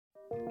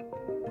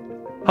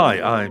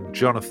Hi, I'm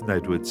Jonathan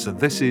Edwards, and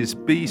this is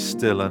Be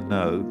Still and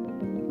Know.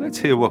 Let's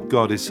hear what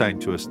God is saying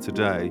to us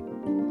today.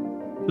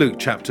 Luke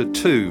chapter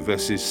 2,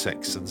 verses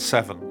 6 and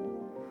 7.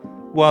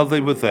 While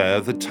they were there,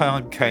 the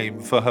time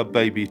came for her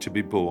baby to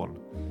be born.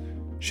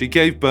 She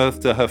gave birth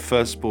to her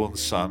firstborn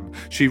son.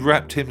 She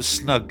wrapped him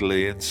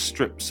snugly in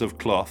strips of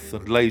cloth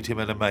and laid him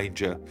in a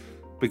manger,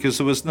 because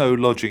there was no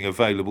lodging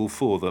available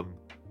for them.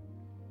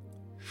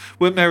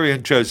 When Mary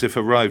and Joseph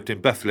arrived in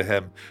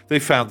Bethlehem, they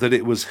found that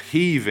it was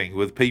heaving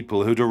with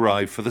people who'd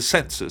arrived for the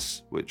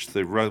census, which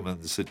the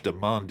Romans had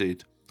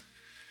demanded.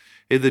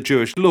 In the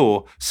Jewish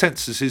law,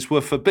 censuses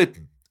were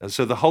forbidden, and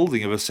so the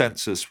holding of a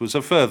census was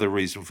a further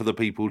reason for the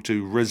people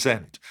to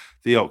resent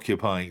the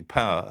occupying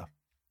power.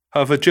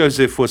 However,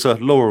 Joseph was a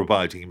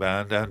law-abiding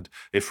man, and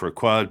if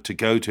required to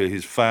go to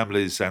his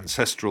family's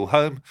ancestral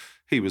home,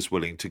 he was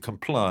willing to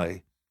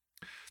comply.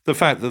 The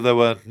fact that there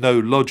were no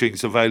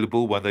lodgings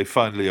available when they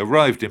finally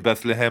arrived in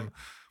Bethlehem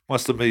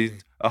must have been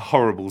a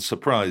horrible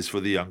surprise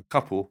for the young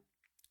couple.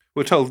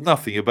 We're told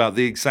nothing about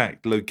the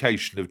exact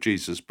location of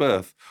Jesus'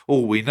 birth.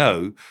 All we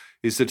know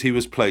is that he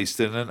was placed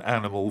in an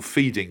animal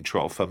feeding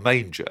trough, a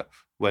manger,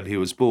 when he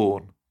was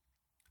born.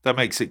 That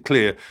makes it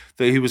clear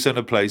that he was in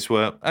a place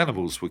where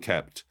animals were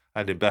kept,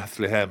 and in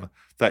Bethlehem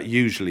that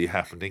usually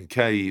happened in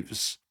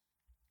caves.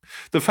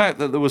 The fact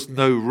that there was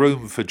no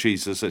room for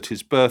Jesus at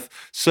his birth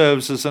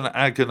serves as an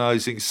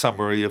agonising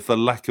summary of the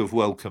lack of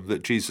welcome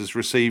that Jesus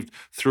received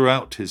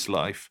throughout his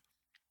life.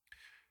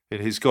 In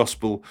his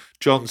Gospel,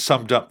 John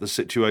summed up the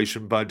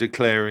situation by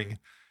declaring,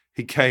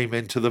 "He came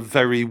into the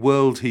very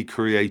world he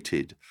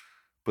created,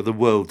 but the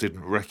world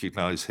didn't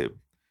recognise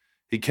him.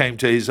 He came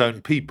to his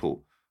own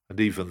people, and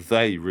even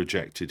they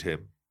rejected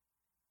him."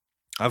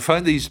 I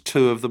find these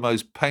two of the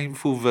most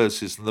painful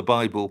verses in the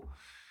Bible.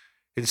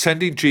 In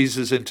sending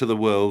Jesus into the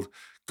world,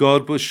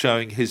 God was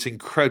showing his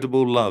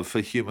incredible love for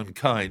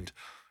humankind,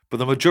 but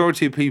the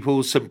majority of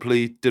people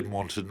simply didn't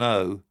want to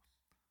know,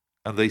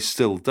 and they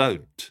still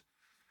don't.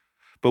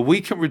 But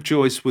we can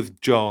rejoice with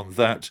John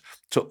that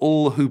to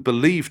all who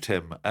believed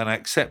him and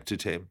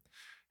accepted him,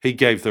 he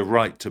gave the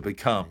right to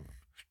become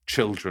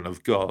children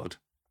of God.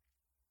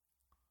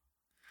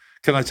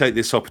 Can I take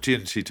this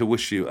opportunity to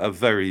wish you a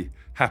very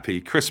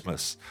happy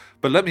Christmas?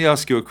 But let me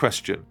ask you a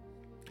question.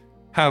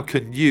 How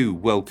can you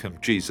welcome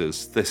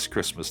Jesus this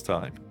Christmas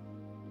time?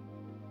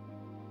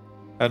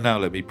 And now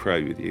let me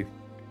pray with you.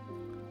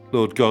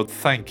 Lord God,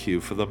 thank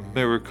you for the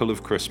miracle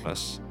of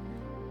Christmas.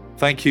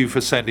 Thank you for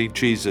sending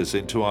Jesus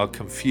into our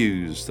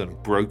confused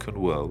and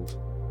broken world.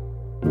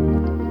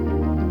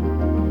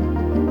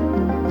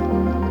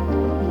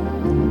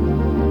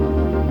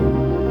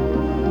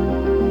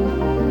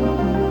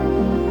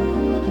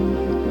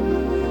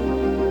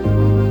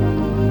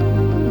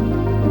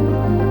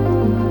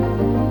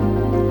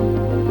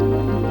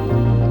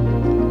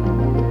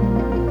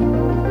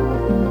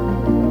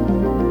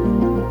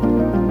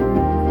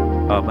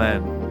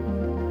 Amen.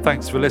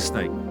 Thanks for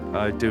listening.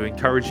 I do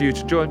encourage you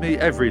to join me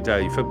every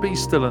day for Be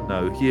Still and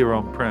Know here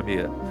on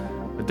Premier.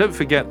 And don't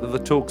forget that the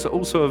talks are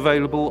also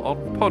available on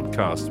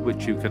podcast,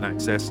 which you can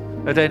access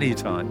at any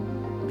time.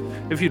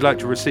 If you'd like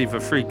to receive a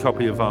free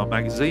copy of our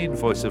magazine,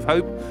 Voice of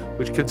Hope,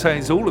 which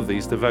contains all of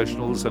these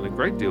devotionals and a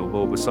great deal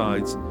more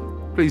besides,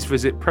 please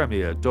visit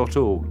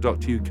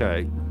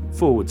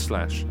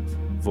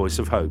premier.org.uk/Voice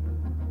of Hope.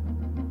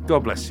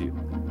 God bless you.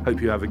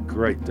 Hope you have a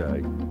great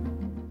day.